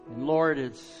Lord,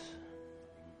 it's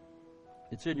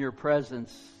in your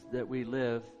presence that we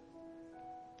live.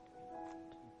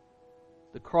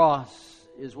 The cross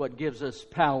is what gives us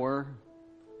power.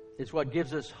 It's what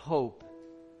gives us hope.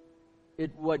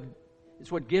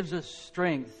 It's what gives us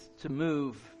strength to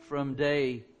move from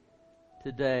day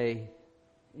to day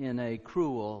in a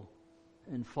cruel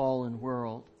and fallen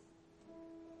world.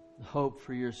 The hope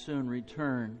for your soon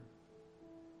return,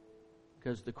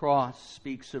 because the cross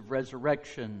speaks of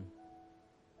resurrection.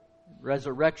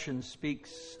 Resurrection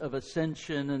speaks of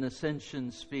ascension, and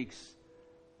ascension speaks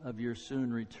of your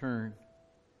soon return.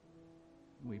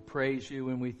 We praise you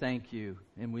and we thank you,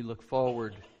 and we look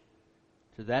forward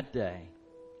to that day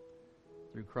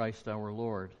through Christ our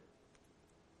Lord.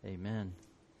 Amen.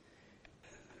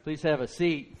 Please have a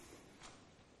seat.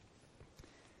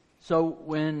 So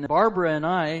when Barbara and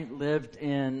I lived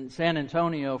in San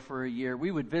Antonio for a year, we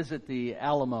would visit the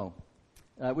Alamo.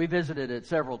 We visited it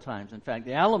several times. In fact,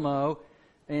 the Alamo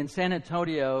in San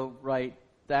Antonio, right,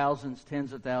 thousands,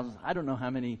 tens of thousands. I don't know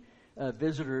how many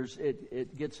visitors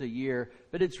it gets a year,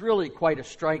 but it's really quite a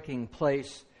striking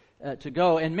place to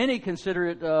go. And many consider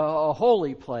it a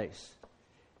holy place,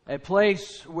 a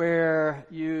place where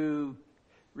you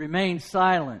remain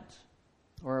silent,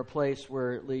 or a place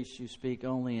where at least you speak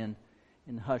only in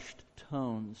hushed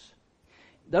tones.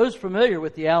 Those familiar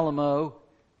with the Alamo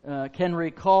can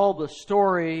recall the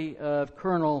story of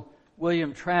Colonel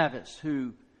William Travis,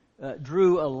 who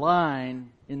drew a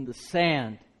line in the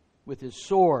sand with his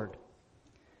sword.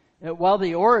 While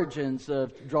the origins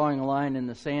of drawing a line in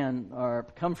the sand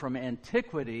come from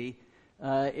antiquity,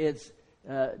 it's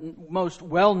most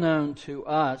well known to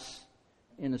us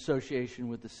in association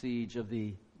with the siege of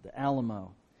the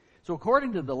Alamo. So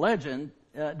according to the legend,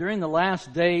 during the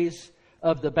last days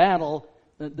of the battle,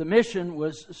 the mission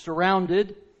was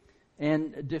surrounded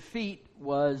and defeat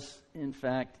was, in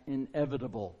fact,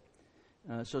 inevitable.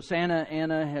 So Santa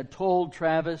Anna had told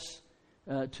Travis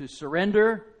to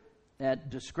surrender at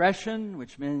discretion,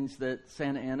 which means that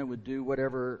Santa Anna would do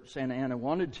whatever Santa Anna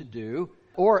wanted to do,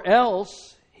 or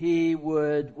else he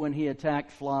would, when he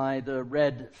attacked, fly the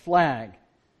red flag,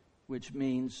 which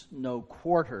means no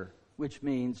quarter, which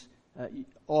means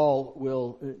all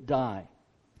will die.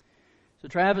 So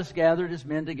Travis gathered his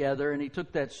men together, and he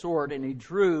took that sword and he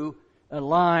drew a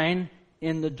line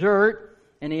in the dirt,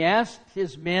 and he asked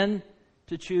his men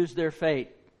to choose their fate: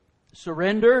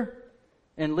 surrender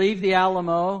and leave the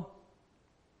Alamo,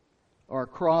 or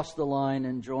cross the line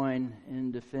and join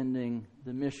in defending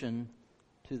the mission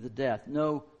to the death.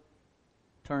 No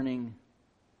turning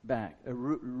back. A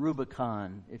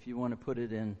Rubicon, if you want to put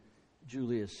it in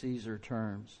Julius Caesar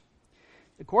terms.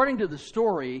 According to the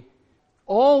story,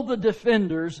 all the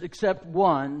defenders except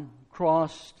one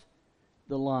crossed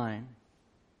the line.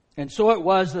 And so it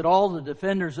was that all the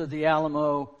defenders of the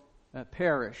Alamo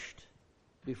perished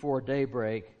before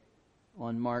daybreak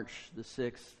on March the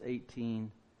 6th,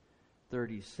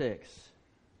 1836.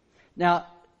 Now,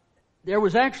 there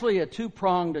was actually a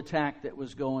two-pronged attack that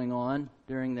was going on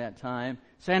during that time.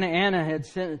 Santa Anna had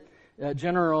sent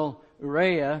General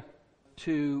Urrea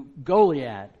to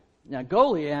Goliad. Now,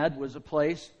 Goliad was a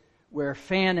place where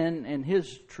Fannin and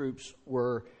his troops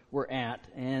were at,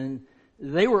 and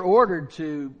they were ordered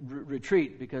to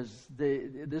retreat because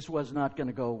this was not going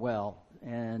to go well.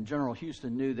 And General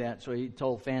Houston knew that, so he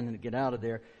told Fannin to get out of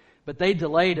there. But they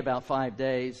delayed about 5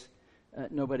 days.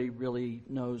 Nobody really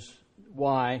knows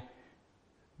why.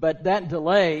 But that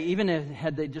delay, even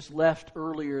had they just left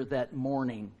earlier that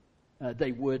morning,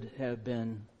 they would have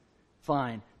been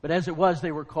fine. But as it was,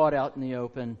 they were caught out in the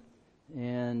open,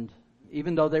 and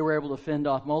even though they were able to fend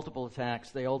off multiple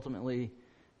attacks, they ultimately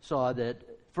saw that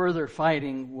further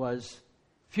fighting was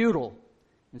futile.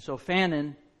 And so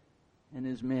Fannin and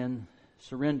his men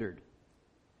surrendered.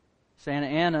 Santa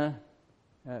Anna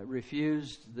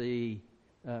refused the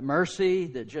mercy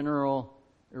that General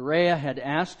Urrea had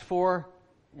asked for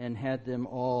and had them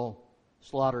all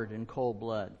slaughtered in cold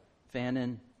blood,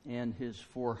 Fannin and his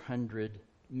 400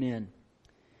 men.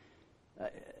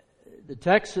 The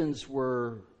Texans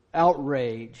were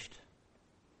outraged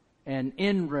and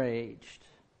enraged.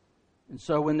 And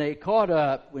so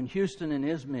when Houston and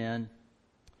his men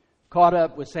caught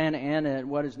up with Santa Anna at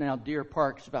what is now Deer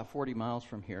Park, it's about 40 miles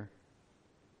from here,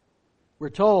 we're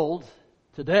told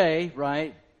today,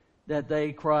 right, that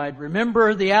they cried,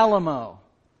 "Remember the Alamo."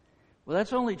 Well,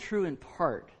 that's only true in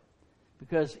part,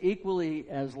 because equally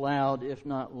as loud, if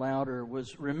not louder,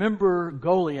 was "Remember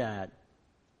Goliad."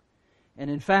 And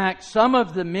in fact, some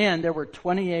of the men, there were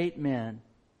 28 men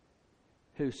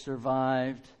who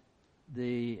survived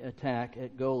the attack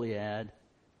at Goliad,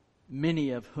 many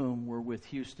of whom were with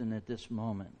Houston at this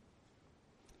moment.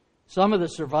 Some of the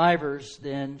survivors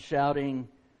then shouting,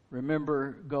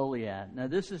 "Remember Goliath." Now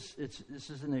this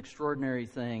is an extraordinary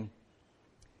thing.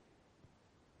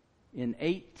 In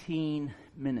 18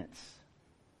 minutes,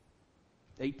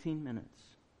 18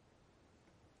 minutes,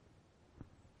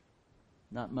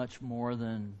 not much more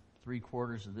than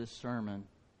 3/4 of this sermon,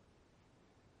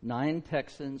 9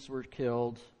 Texans were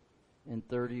killed and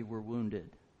 30 were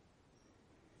wounded.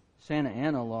 Santa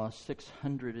Ana lost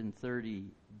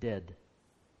 630 dead.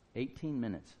 18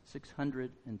 minutes,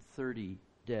 630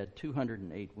 dead,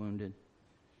 208 wounded,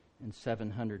 and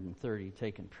 730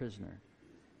 taken prisoner.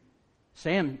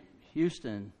 Sam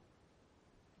Houston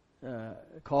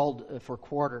called for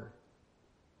quarter.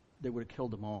 They would have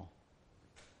killed them all.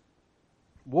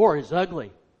 War is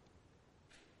ugly.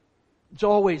 It's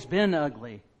always been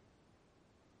ugly.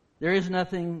 There is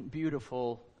nothing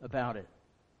beautiful about it.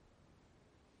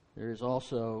 There is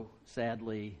also,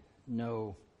 sadly,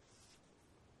 no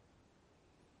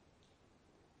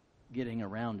getting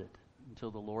around it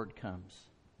until the Lord comes.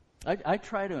 I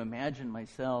try to imagine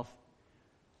myself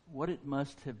what it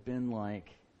must have been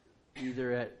like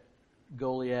either at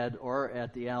Goliad or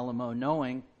at the Alamo,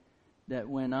 knowing that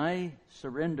when I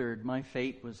surrendered, my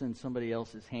fate was in somebody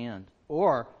else's hand.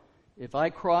 Or if I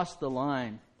crossed the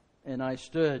line and I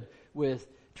stood with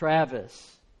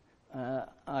Travis,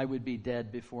 I would be dead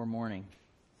before morning.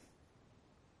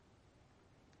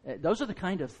 Those are the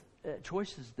kind of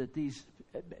choices that these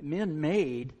men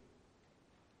made.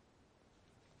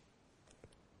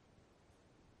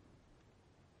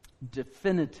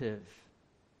 Definitive.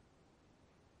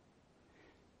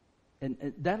 And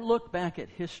that look back at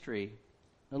history,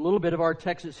 a little bit of our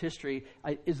Texas history,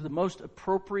 is the most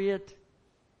appropriate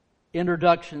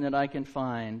introduction that I can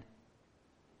find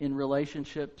in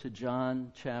relationship to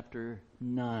John chapter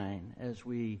 9 as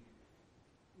we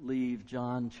leave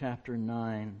John chapter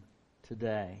 9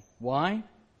 today. Why?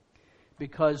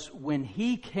 Because when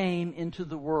He came into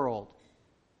the world,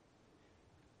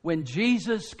 when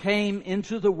Jesus came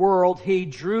into the world, He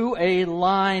drew a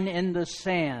line in the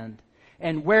sand.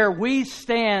 And where we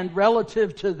stand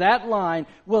relative to that line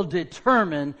will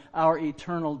determine our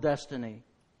eternal destiny.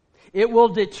 It will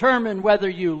determine whether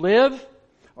you live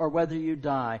or whether you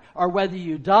die. Or whether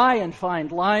you die and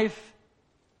find life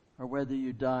or whether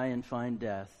you die and find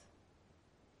death.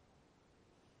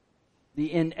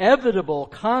 The inevitable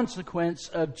consequence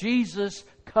of Jesus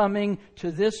coming to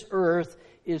this earth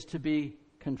is to be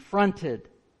confronted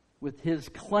with His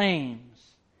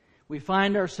claims. We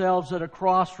find ourselves at a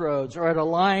crossroads or at a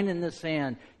line in the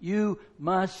sand. You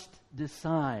must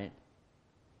decide.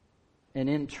 And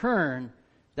in turn,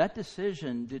 that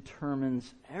decision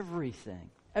determines everything.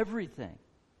 Everything.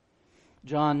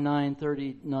 John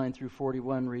 9:39 through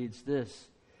 41 reads this.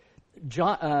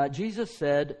 Jesus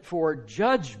said, "For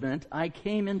judgment I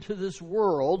came into this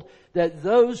world, that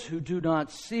those who do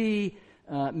not see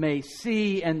may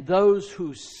see, and those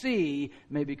who see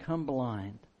may become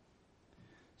blind."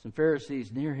 Some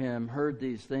Pharisees near Him heard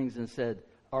these things and said,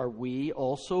 "Are we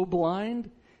also blind?"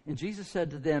 And Jesus said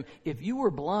to them, "If you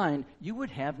were blind, you would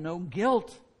have no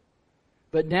guilt.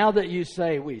 But now that you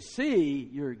say we see,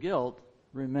 your guilt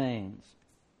remains."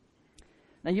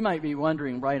 Now you might be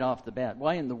wondering right off the bat,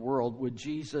 why in the world would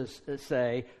Jesus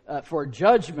say, "For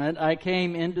judgment I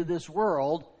came into this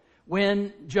world,"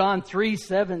 when John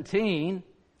 3:17,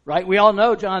 right? We all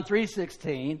know John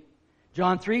 3:16.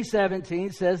 John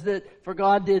 3:17 says that for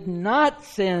God did not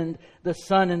send the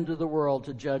Son into the world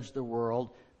to judge the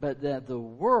world, but that the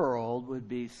world would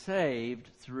be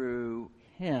saved through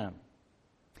Him.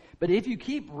 But if you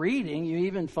keep reading, you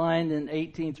even find in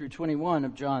 18 through 21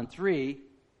 of John 3,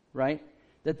 right,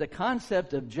 that the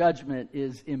concept of judgment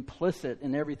is implicit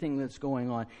in everything that's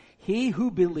going on. He who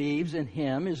believes in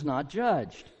Him is not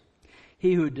judged.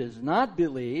 He who does not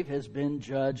believe has been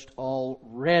judged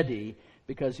already,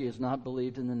 because he has not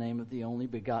believed in the name of the only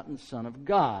begotten Son of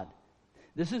God.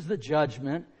 This is the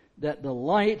judgment, that the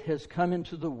light has come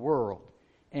into the world,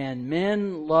 and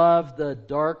men love the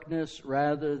darkness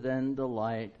rather than the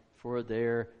light, for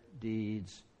their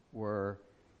deeds were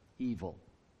evil.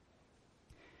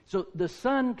 So the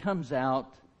sun comes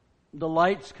out, the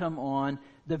lights come on.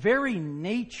 The very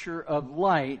nature of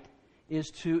light is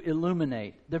to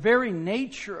illuminate. The very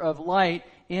nature of light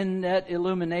in that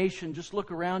illumination, just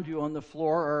look around you on the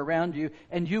floor or around you,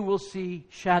 and you will see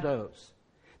shadows.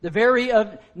 The very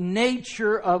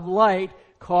nature of light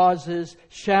causes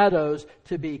shadows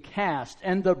to be cast.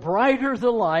 And the brighter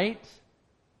the light,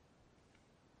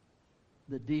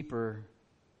 the deeper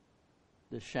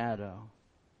the shadow.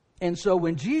 And so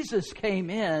when Jesus came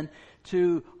in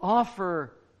to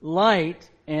offer light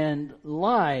and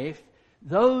life,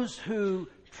 those who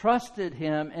trusted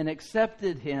Him and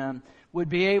accepted Him would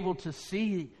be able to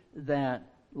see that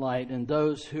light, and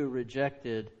those who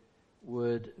rejected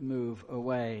would move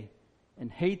away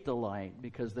and hate the light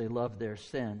because they love their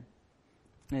sin.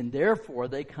 And therefore,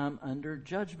 they come under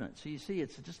judgment. So you see,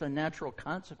 it's just a natural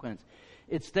consequence.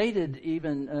 It's stated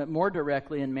even more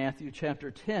directly in Matthew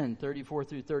chapter 10, 34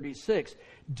 through 36.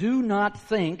 Do not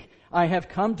think I have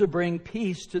come to bring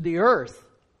peace to the earth.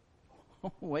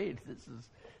 Oh, wait,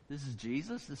 this is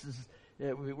Jesus?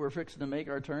 We're fixing to make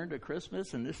our turn to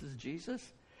Christmas, and this is Jesus?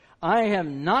 I have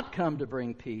not come to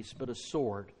bring peace, but a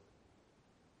sword.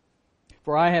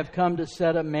 For I have come to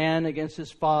set a man against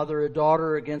his father, a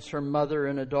daughter against her mother,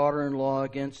 and a daughter-in-law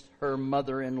against her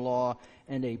mother-in-law.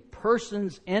 And a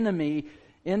person's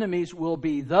enemies will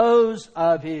be those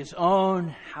of his own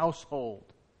household.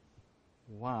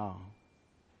 Wow.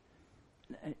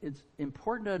 It's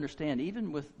important to understand,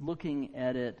 even with looking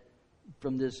at it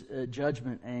from this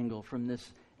judgment angle, from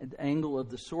this angle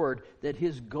of the sword, that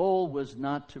his goal was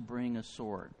not to bring a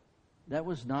sword. That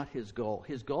was not his goal.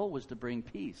 His goal was to bring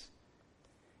peace.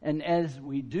 And as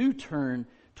we do turn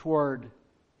toward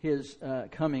His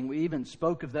coming, we even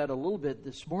spoke of that a little bit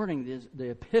this morning,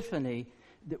 the Epiphany.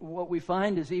 What we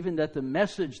find is even that the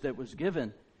message that was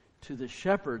given to the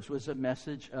shepherds was a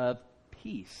message of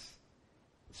peace.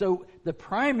 So the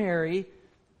primary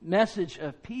message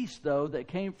of peace, though, that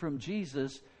came from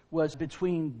Jesus was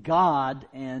between God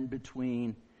and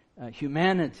between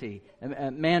humanity,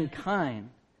 mankind.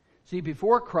 See,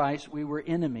 before Christ, we were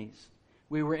enemies.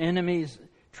 We were enemies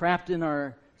trapped in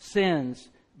our sins,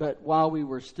 but while we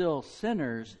were still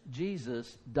sinners,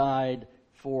 Jesus died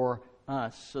for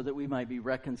us so that we might be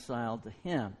reconciled to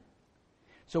Him.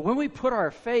 So when we put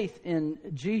our faith in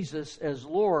Jesus as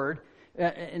Lord,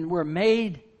 and we're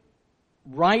made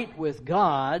right with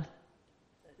God,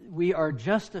 we are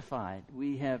justified.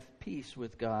 We have peace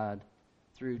with God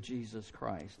through Jesus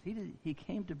Christ. He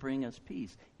came to bring us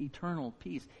peace, eternal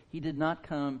peace. He did not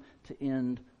come to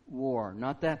end war.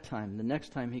 Not that time. The next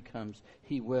time He comes,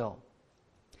 He will.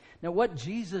 Now, what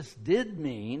Jesus did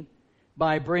mean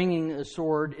by bringing a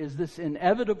sword is this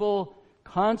inevitable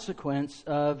consequence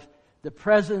of the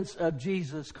presence of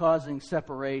Jesus causing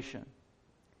separation.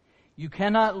 You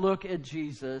cannot look at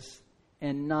Jesus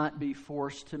and not be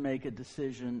forced to make a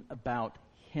decision about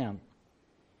Him.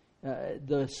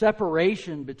 The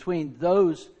separation between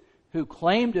those who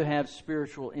claim to have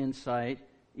spiritual insight,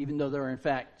 even though they're in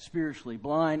fact spiritually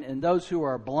blind, and those who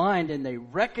are blind and they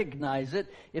recognize it,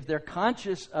 if they're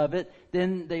conscious of it,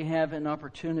 then they have an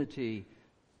opportunity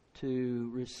to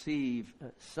receive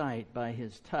sight by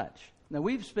His touch. Now,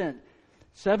 we've spent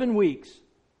 7 weeks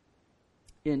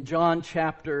in John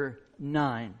chapter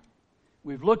 9.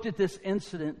 We've looked at this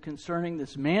incident concerning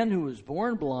this man who was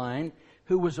born blind,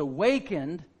 who was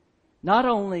awakened. Not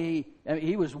only,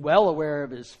 he was well aware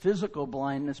of his physical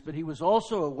blindness, but he was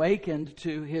also awakened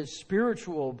to his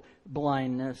spiritual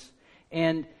blindness.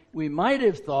 And we might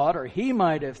have thought, or he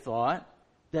might have thought,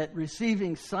 that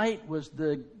receiving sight was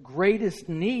the greatest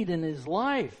need in his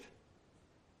life.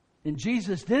 And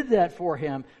Jesus did that for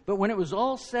him. But when it was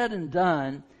all said and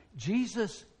done,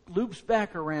 Jesus loops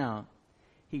back around.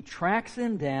 He tracks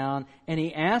him down and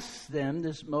He asks them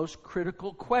this most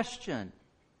critical question.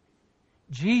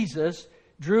 Jesus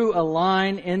drew a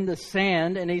line in the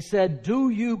sand and He said, "Do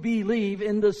you believe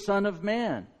in the Son of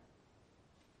Man?"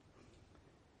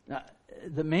 Now,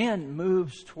 the man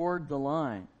moves toward the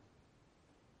line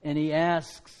and he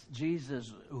asks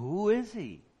Jesus, "Who is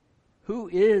He? Who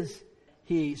is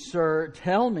He, sir?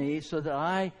 Tell me so that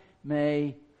I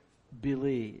may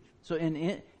believe." So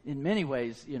in many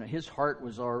ways, his heart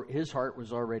was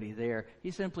already there. He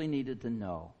simply needed to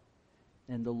know.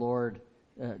 And the Lord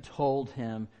told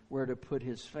him where to put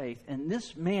his faith. And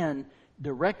this man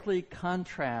directly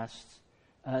contrasts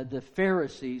the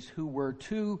Pharisees who were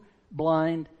too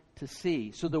blind to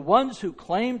see. So the ones who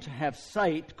claimed to have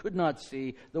sight could not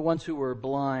see. The ones who were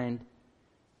blind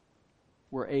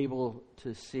were able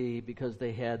to see because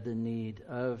they had the need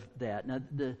of that. Now,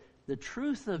 the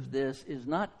truth of this is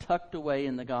not tucked away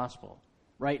in the gospel,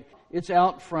 right? It's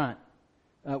out front.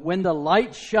 When the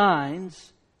light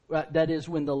shines, that is,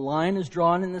 when the line is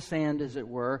drawn in the sand, as it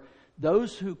were,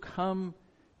 those who come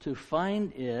to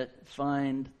find it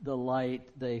find the light,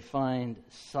 they find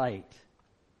sight.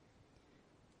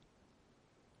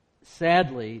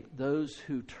 Sadly, those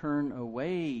who turn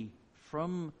away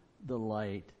from the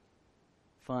light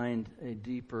find a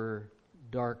deeper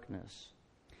darkness.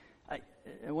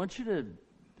 I want you to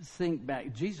think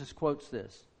back. Jesus quotes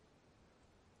this.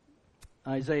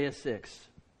 Isaiah 6,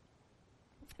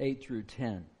 8 through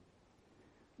 10.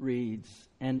 reads,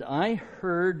 "And I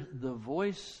heard the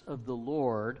voice of the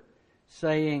Lord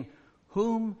saying,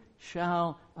 'Whom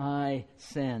shall I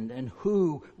send, and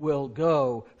who will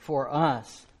go for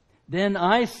us?' Then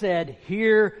I said,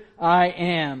 'Here I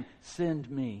am, send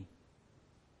me.'"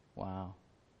 Wow.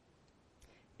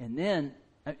 And then,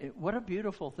 what a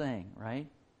beautiful thing, right?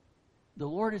 The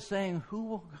Lord is saying, "Who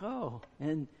will go?"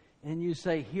 And you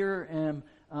say, "Here am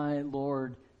I,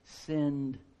 Lord,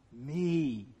 send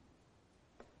me."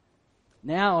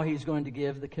 Now He's going to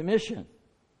give the commission.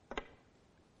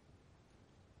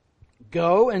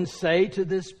 "Go and say to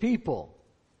this people,"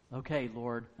 okay,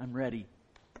 Lord, I'm ready.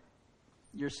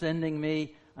 You're sending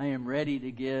me. I am ready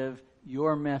to give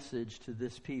your message to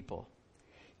this people.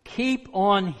 "Keep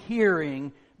on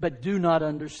hearing, but do not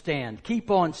understand. Keep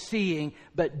on seeing,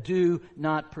 but do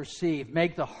not perceive.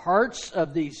 Make the hearts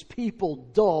of these people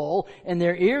dull and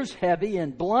their ears heavy,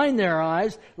 and blind their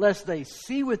eyes, lest they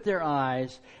see with their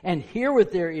eyes and hear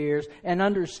with their ears and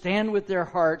understand with their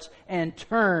hearts and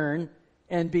turn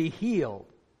and be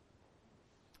healed."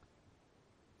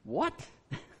 What?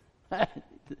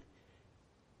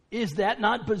 Is that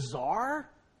not bizarre?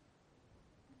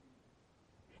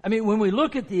 I mean, when we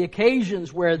look at the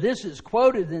occasions where this is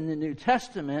quoted in the New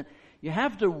Testament, you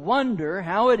have to wonder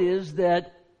how it is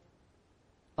that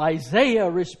Isaiah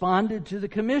responded to the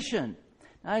commission.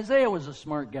 Now, Isaiah was a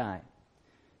smart guy.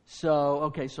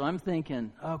 So I'm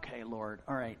thinking, okay, Lord,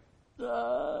 all right,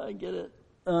 I get it.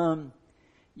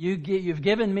 You've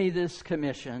given me this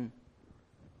commission.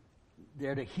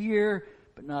 They're to hear,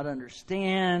 but not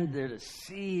understand. They're to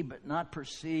see, but not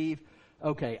perceive.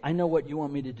 Okay, I know what you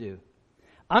want me to do.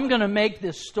 I'm going to make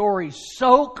this story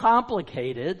so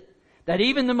complicated that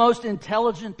even the most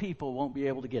intelligent people won't be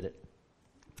able to get it.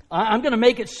 I'm going to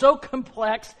make it so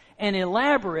complex and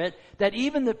elaborate that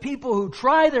even the people who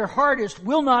try their hardest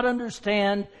will not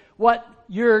understand what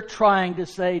you're trying to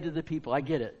say to the people. I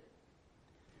get it.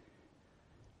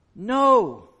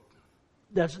 No,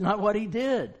 that's not what he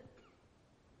did.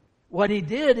 What he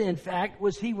did, in fact,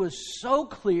 was he was so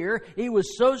clear, he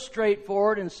was so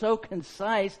straightforward and so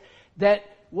concise that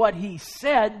what he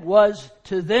said was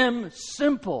to them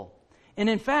simple. And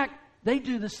in fact, they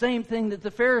do the same thing that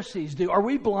the Pharisees do. Are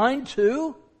we blind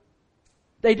too?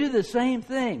 They do the same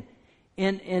thing.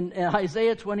 In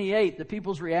Isaiah 28, the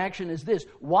people's reaction is this: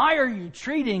 "Why are you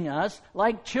treating us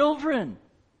like children?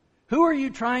 Who are you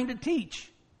trying to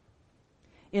teach?"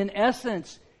 In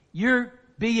essence, you're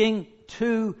being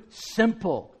too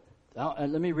simple. Now,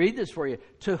 let me read this for you.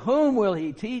 "To whom will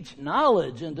he teach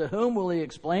knowledge, and to whom will he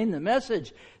explain the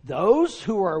message? Those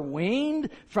who are weaned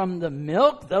from the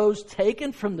milk, those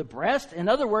taken from the breast." In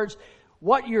other words,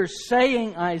 what you're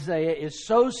saying, Isaiah, is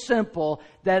so simple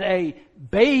that a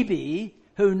baby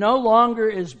who no longer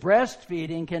is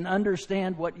breastfeeding can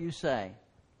understand what you say.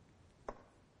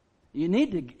 We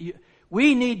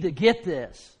need to get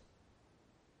this.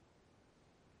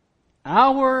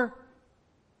 Our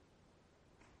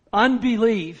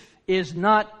unbelief is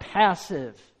not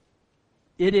passive.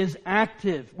 It is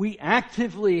active. We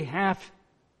actively have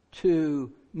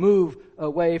to move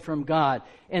away from God.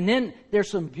 And then there's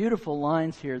some beautiful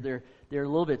lines here. They're a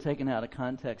little bit taken out of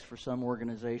context for some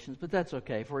organizations, but that's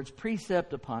okay. "For it's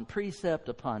precept upon precept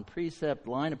upon precept,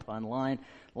 line upon line,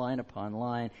 line upon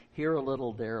line, here a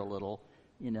little, there a little."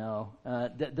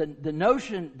 The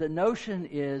notion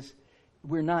is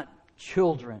we're not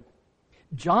children.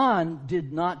 John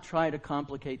did not try to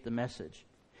complicate the message.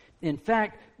 In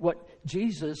fact, what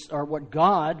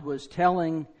God was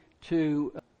telling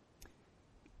to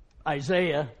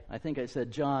Isaiah, I think I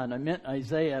said John, I meant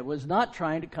Isaiah, was not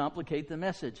trying to complicate the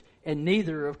message. And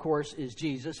neither, of course, is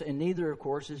Jesus, and neither, of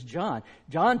course, is John.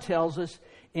 John tells us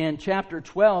in chapter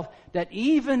 12 that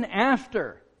even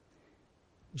after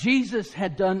Jesus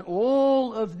had done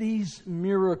all of these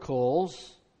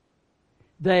miracles,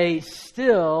 they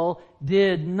still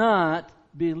did not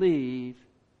believe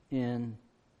in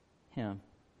Him.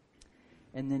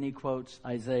 And then he quotes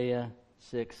Isaiah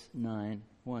 6:9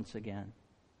 once again.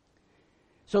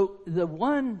 So the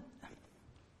one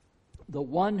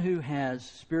who has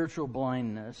spiritual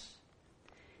blindness,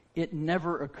 it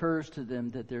never occurs to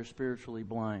them that they're spiritually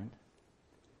blind.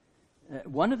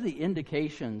 One of the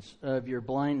indications of your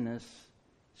blindness,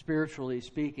 spiritually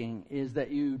speaking, is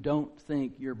that you don't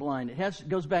think you're blind. It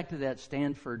goes back to that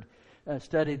Stanford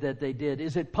study that they did.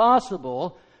 Is it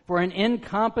possible for an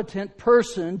incompetent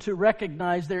person to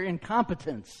recognize their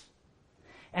incompetence?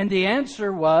 And the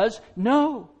answer was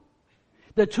no.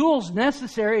 The tools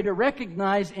necessary to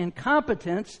recognize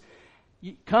incompetence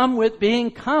come with being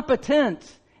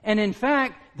competent. And in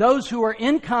fact, those who are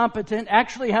incompetent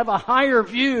actually have a higher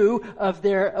view of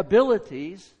their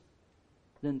abilities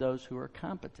than those who are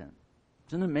competent.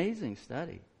 It's an amazing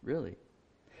study, really.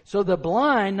 So the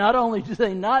blind, not only do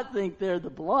they not think they're the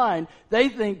blind, they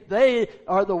think they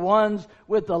are the ones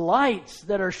with the lights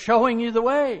that are showing you the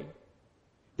way.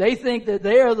 They think that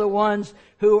they are the ones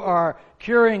who are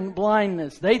curing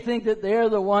blindness. They think that they are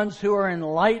the ones who are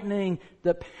enlightening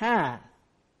the path.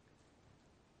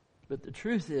 But the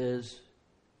truth is,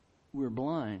 we're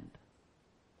blind.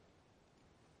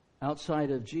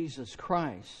 Outside of Jesus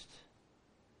Christ,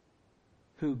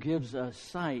 who gives us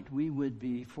sight, we would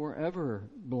be forever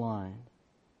blind.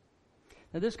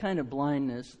 Now, this kind of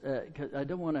blindness, I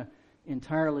don't want to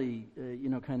entirely,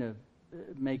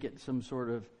 make it some sort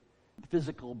of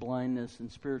physical blindness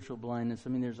and spiritual blindness. I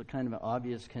mean, there's a kind of an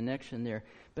obvious connection there.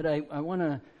 But I want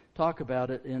to talk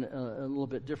about it in a little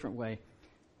bit different way.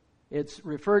 It's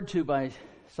referred to by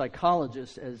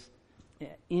psychologists as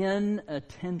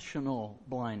inattentional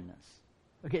blindness.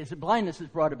 Okay, so blindness is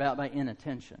brought about by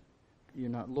inattention. You're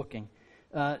not looking.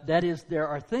 That is, there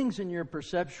are things in your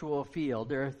perceptual field.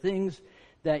 There are things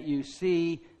that you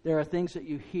see. There are things that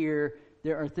you hear.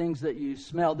 There are things that you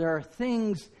smell. There are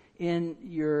things in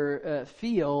your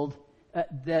field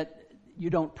that you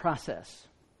don't process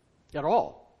at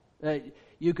all.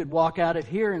 You could walk out of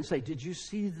here and say, "Did you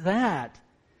see that?"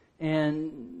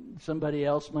 And somebody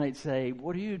else might say,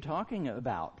 "What are you talking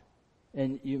about?"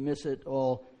 And you miss it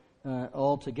all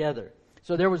altogether.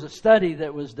 So there was a study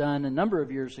that was done a number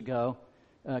of years ago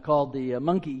called the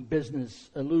monkey business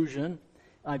illusion.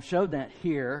 I've showed that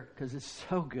here because it's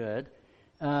so good.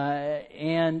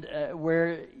 And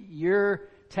where your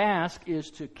task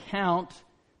is to count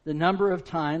the number of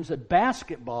times a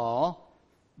basketball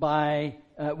by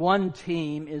one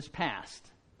team is passed.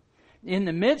 In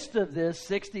the midst of this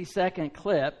 60-second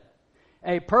clip,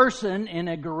 a person in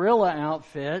a gorilla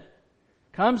outfit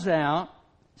comes out,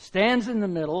 stands in the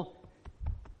middle,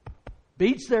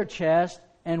 beats their chest,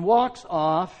 and walks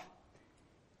off.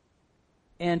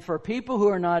 And for people who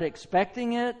are not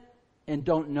expecting it and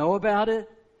don't know about it,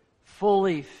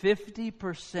 fully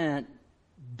 50%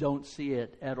 don't see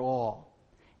it at all.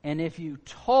 And if you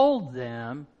told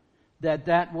them that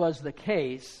that was the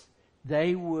case,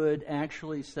 they would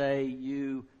actually say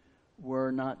you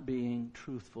were not being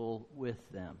truthful with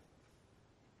them.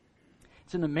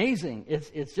 It's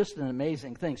just an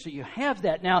amazing thing. So you have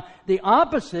that. Now, the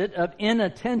opposite of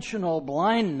inattentional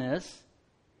blindness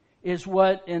is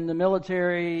what in the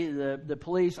military, the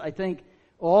police, I think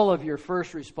all of your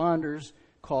first responders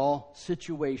call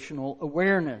situational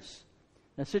awareness.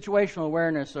 Now, situational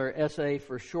awareness, or SA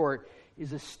for short,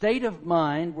 is a state of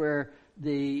mind where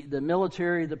the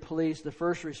military, the police, the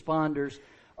first responders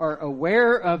are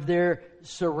aware of their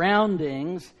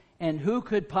surroundings and who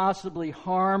could possibly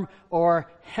harm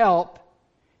or help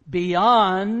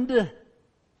beyond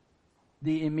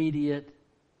the immediate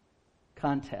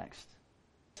context.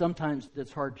 Sometimes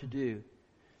that's hard to do.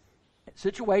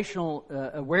 Situational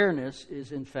awareness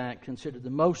is, in fact, considered the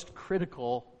most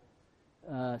critical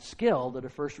skill that a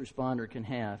first responder can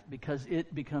have, because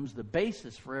it becomes the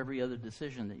basis for every other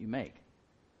decision that you make.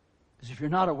 Because if you're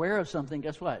not aware of something,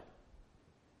 guess what?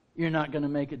 You're not going to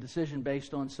make a decision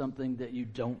based on something that you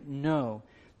don't know.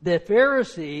 The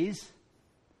Pharisees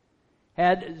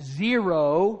had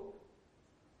zero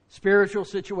spiritual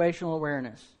situational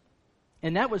awareness.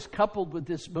 And that was coupled with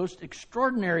this most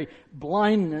extraordinary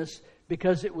blindness,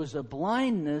 because it was a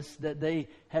blindness that they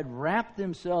had wrapped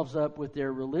themselves up with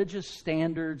their religious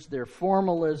standards, their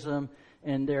formalism,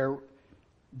 and their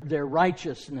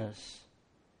righteousness.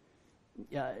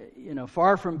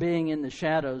 Far from being in the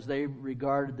shadows, they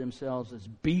regarded themselves as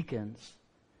beacons,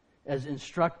 as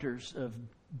instructors of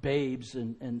babes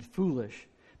and foolish.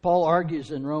 Paul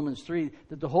argues in Romans 3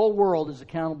 that the whole world is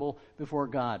accountable before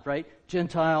God, right?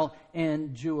 Gentile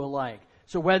and Jew alike.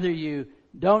 So whether you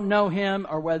don't know him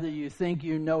or whether you think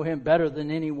you know him better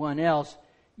than anyone else,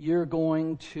 you're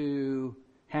going to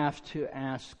have to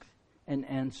ask and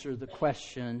answer the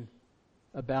question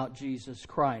about Jesus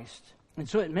Christ. And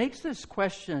so it makes this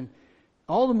question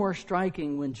all the more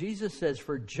striking when Jesus says,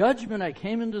 "For judgment I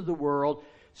came into the world,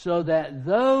 so that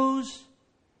those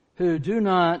who do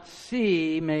not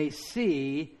see may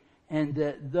see, and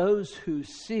that those who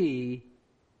see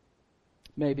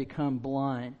may become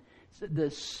blind." So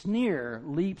the sneer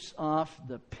leaps off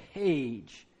the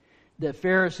page. The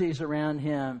Pharisees around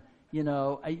him,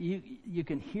 you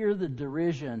can hear the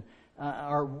derision.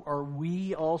 Are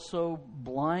we also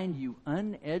blind, you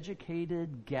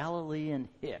uneducated Galilean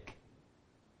hick?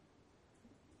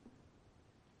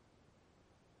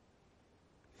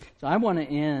 So I want to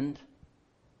end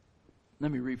Let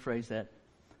me rephrase that.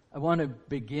 I want to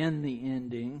begin the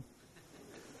ending.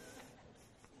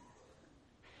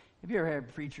 Have you ever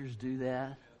had preachers do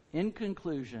that? In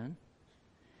conclusion,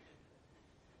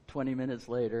 20 minutes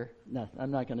later. No,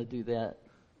 I'm not going to do that.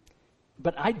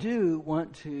 But I do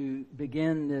want to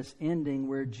begin this ending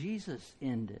where Jesus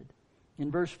ended. In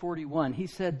verse 41, he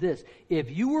said this, "If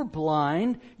you were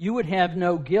blind, you would have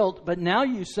no guilt, but now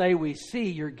you say we see,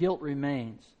 your guilt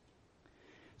remains."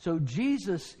 So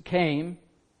Jesus came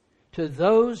to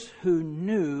those who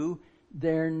knew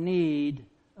their need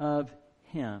of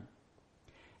Him.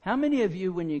 How many of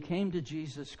you, when you came to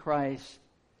Jesus Christ,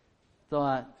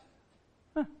 thought,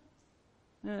 yeah,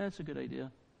 that's a good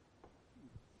idea?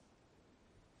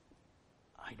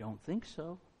 I don't think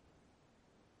so.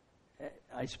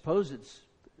 I suppose it's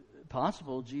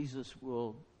possible Jesus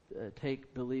will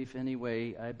take belief any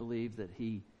way I believe that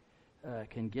He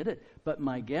can get it. But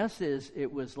my guess is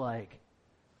it was like,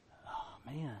 oh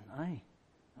man,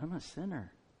 I'm a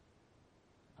sinner.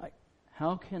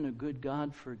 How can a good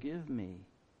God forgive me?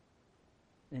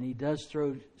 And He does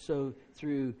so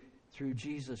through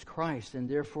Jesus Christ, and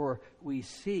therefore we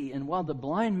see. And while the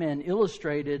blind man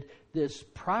illustrated this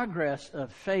progress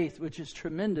of faith, which is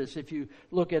tremendous if you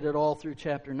look at it all through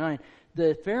chapter 9,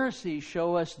 the Pharisees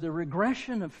show us the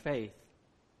regression of faith.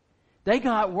 They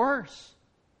got worse.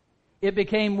 It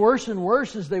became worse and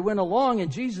worse as they went along,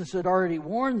 and Jesus had already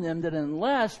warned them that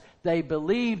unless they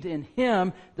believed in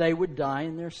Him, they would die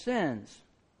in their sins.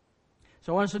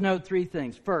 So I want us to note three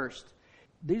things. First,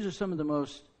 these are some of the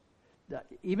most,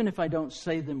 even if I don't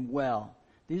say them well,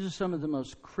 these are some of the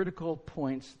most critical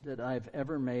points that I've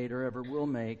ever made or ever will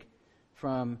make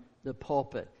from the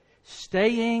pulpit.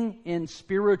 Staying in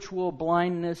spiritual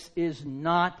blindness is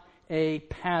not a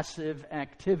passive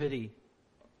activity.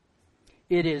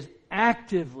 It is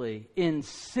actively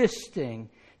insisting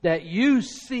that you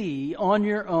see on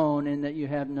your own and that you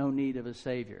have no need of a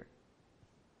Savior.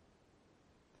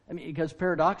 I mean, because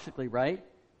paradoxically, right?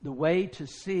 The way to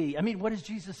see, what does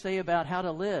Jesus say about how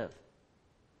to live?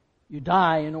 You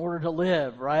die in order to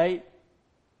live, right?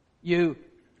 You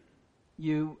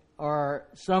are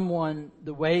someone,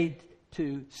 the way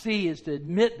to see is to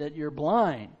admit that you're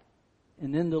blind.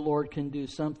 And then the Lord can do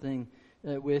something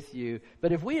with you.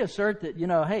 But if we assert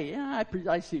that,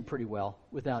 I see pretty well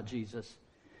without Jesus,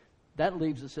 that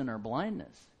leaves us in our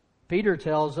blindness. Peter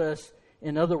tells us,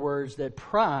 in other words, that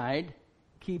pride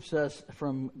keeps us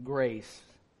from grace.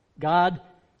 God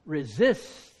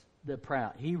resists the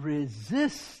proud. He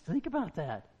resists, think about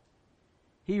that.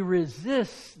 He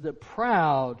resists the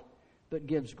proud, but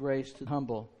gives grace to the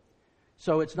humble.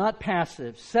 So it's not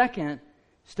passive. Second,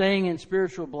 staying in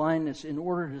spiritual blindness, in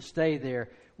order to stay there,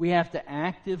 we have to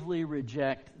actively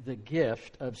reject the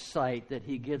gift of sight that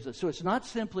He gives us. So it's not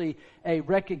simply a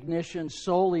recognition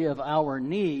solely of our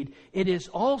need. It is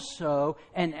also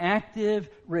an active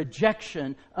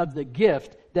rejection of the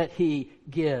gift that He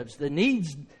gives. The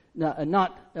need's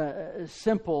not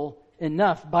simple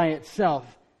enough by itself.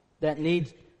 That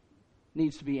needs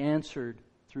to be answered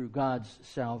through God's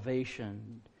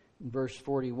salvation. In verse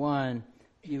 41,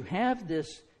 you have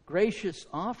this gracious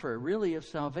offer, really, of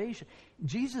salvation.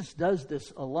 Jesus does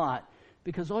this a lot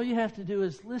because all you have to do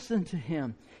is listen to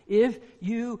Him. If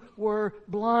you were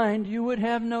blind, you would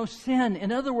have no sin.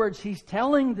 In other words, He's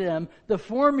telling them the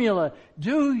formula.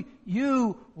 Do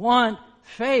you want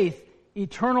faith,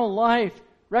 eternal life,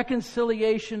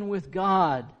 reconciliation with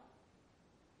God?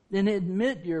 Then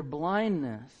admit your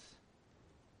blindness.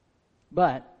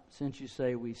 But since you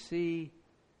say we see,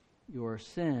 your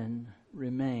sin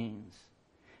remains.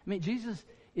 Jesus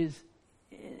is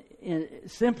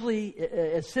as simply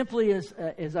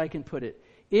as I can put it.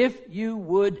 If you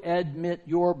would admit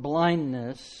your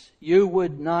blindness, you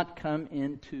would not come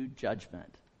into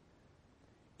judgment.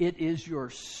 It is your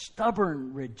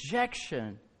stubborn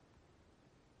rejection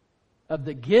of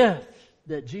the gift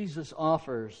that Jesus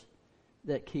offers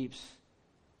that keeps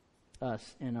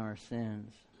us in our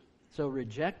sins. So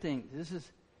rejecting,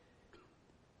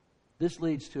 this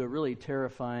leads to a really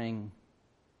terrifying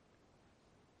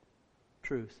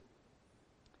truth.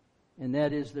 And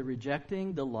that is the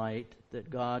rejecting the light that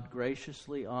God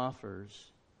graciously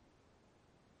offers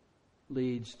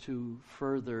leads to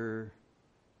further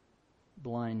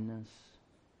blindness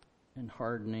and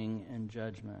hardening and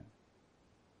judgment.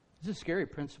 It's a scary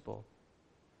principle.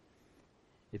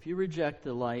 If you reject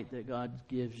the light that God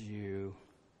gives you,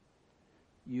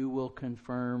 you will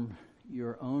confirm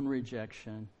your own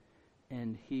rejection,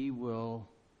 and He will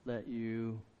let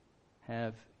you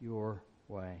have your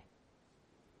way.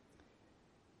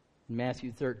 In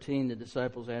Matthew 13, the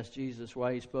disciples asked Jesus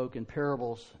why He spoke in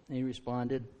parables, and He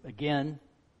responded, again,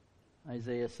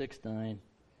 Isaiah 6:9.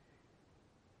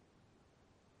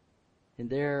 In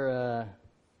their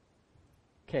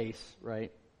case,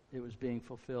 right, it was being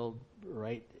fulfilled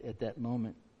right at that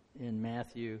moment in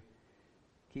Matthew.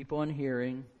 Keep on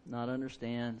hearing, not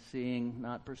understand, seeing,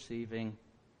 not perceiving,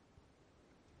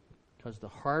 because the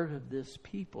heart of this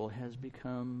people has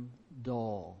become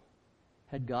dull.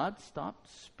 Had God stopped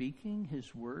speaking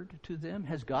His word to them?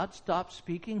 Has God stopped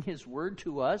speaking His word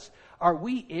to us? Are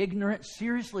we ignorant?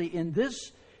 Seriously, in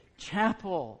this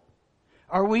chapel,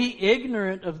 are we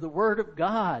ignorant of the word of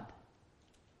God?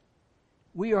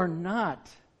 We are not.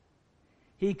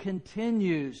 He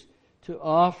continues to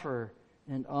offer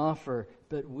and offer,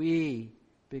 but we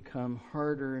become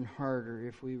harder and harder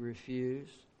if we refuse.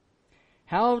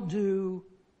 How do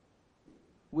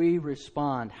we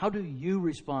respond? How do you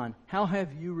respond? How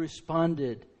have you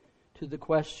responded to the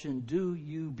question, do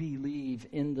you believe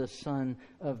in the Son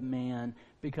of Man?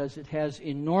 Because it has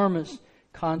enormous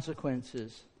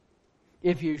consequences.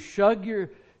 If you shrug your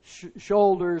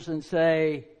shoulders and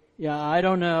say, yeah, I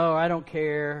don't know, I don't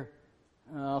care,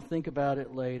 I'll think about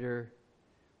it later,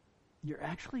 you're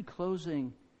actually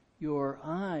closing your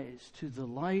eyes to the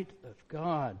light of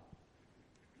God.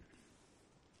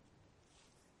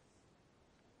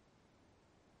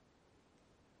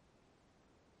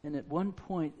 And at one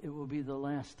point, it will be the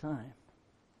last time.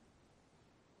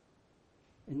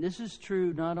 And this is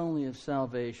true not only of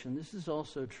salvation, this is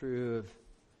also true of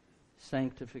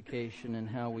sanctification and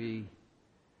how we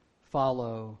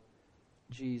follow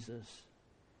Jesus.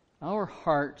 Our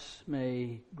hearts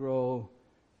may grow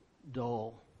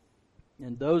dull,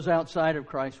 and those outside of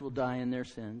Christ will die in their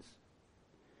sins.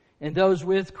 And those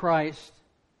with Christ,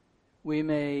 we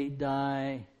may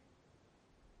die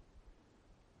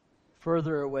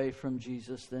further away from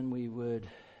Jesus than we would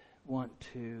want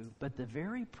to. But the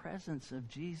very presence of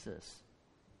Jesus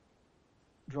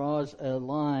draws a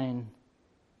line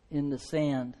in the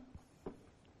sand.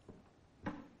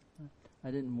 I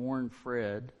didn't warn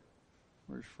Fred.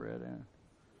 Where's Fred at?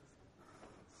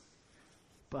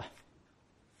 But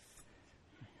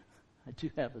I do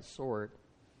have a sword.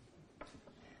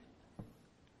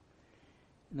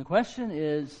 And the question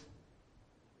is,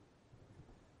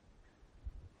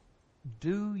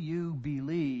 do you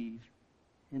believe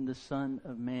in the Son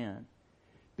of Man?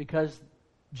 Because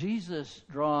Jesus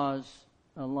draws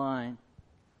a line.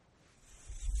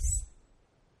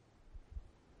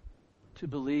 To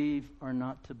believe or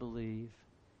not to believe.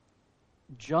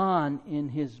 John, in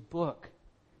his book,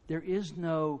 there is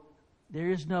no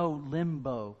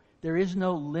limbo. There is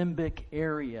no limbic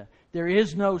area. There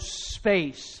is no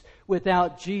space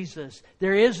without Jesus.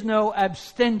 There is no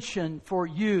abstention for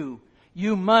you.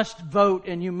 You must vote,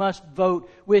 and you must vote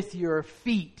with your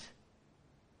feet.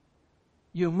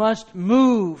 You must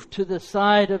move to the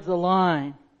side of the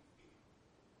line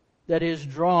that is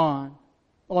drawn.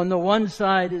 On the one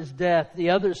side is death, the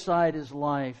other side is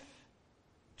life.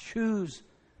 Choose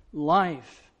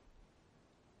life.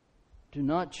 Do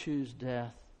not choose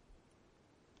death.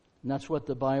 And that's what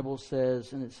the Bible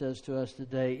says, and it says to us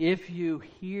today, if you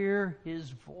hear His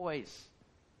voice,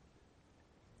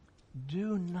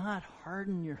 do not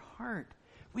harden your heart.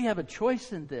 We have a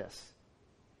choice in this.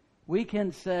 We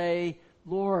can say,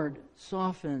 Lord,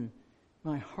 soften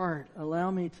my heart.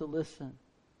 Allow me to listen.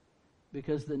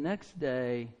 Because the next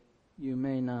day, you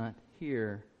may not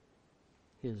hear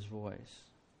His voice.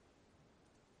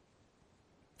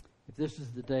 If this is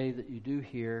the day that you do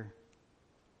hear,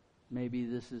 maybe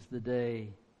this is the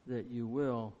day that you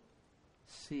will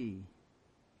see.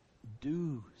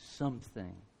 Do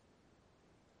something.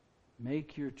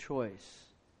 Make your choice.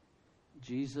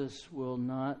 Jesus will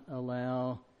not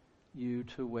allow you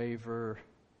to waver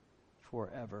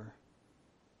forever.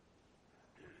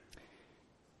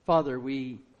 Father,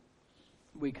 we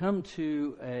come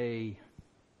to a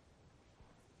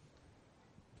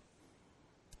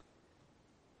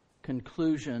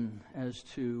conclusion as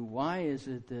to why is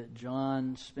it that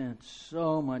John spent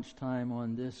so much time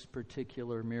on this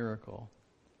particular miracle.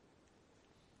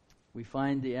 We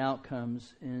find the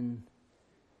outcomes in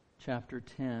chapter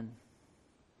 10.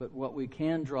 But what we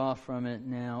can draw from it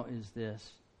now is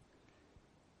this,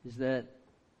 is that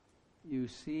you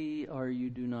see or you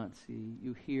do not see,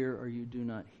 you hear or you do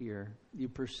not hear, you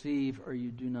perceive or you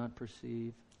do not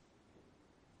perceive.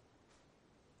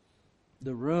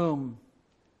 The room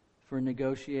for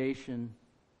negotiation,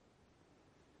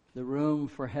 the room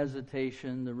for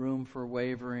hesitation, the room for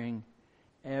wavering,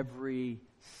 every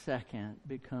second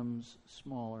becomes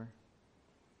smaller.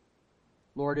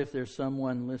 Lord, if there's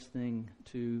someone listening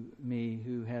to me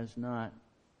who has not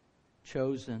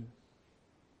chosen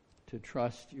to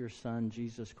trust your Son,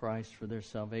 Jesus Christ, for their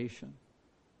salvation.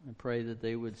 I pray that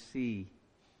they would see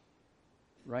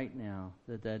right now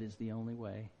that that is the only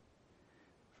way.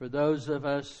 For those of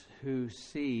us who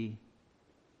see,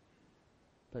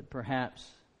 but perhaps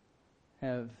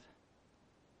have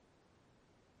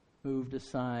moved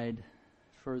aside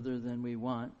further than we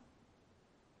want,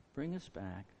 bring us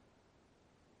back.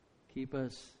 Keep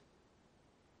us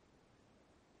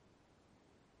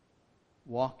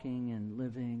walking and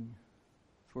living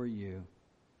for you.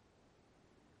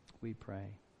 We pray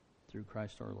through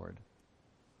Christ our Lord.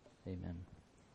 Amen.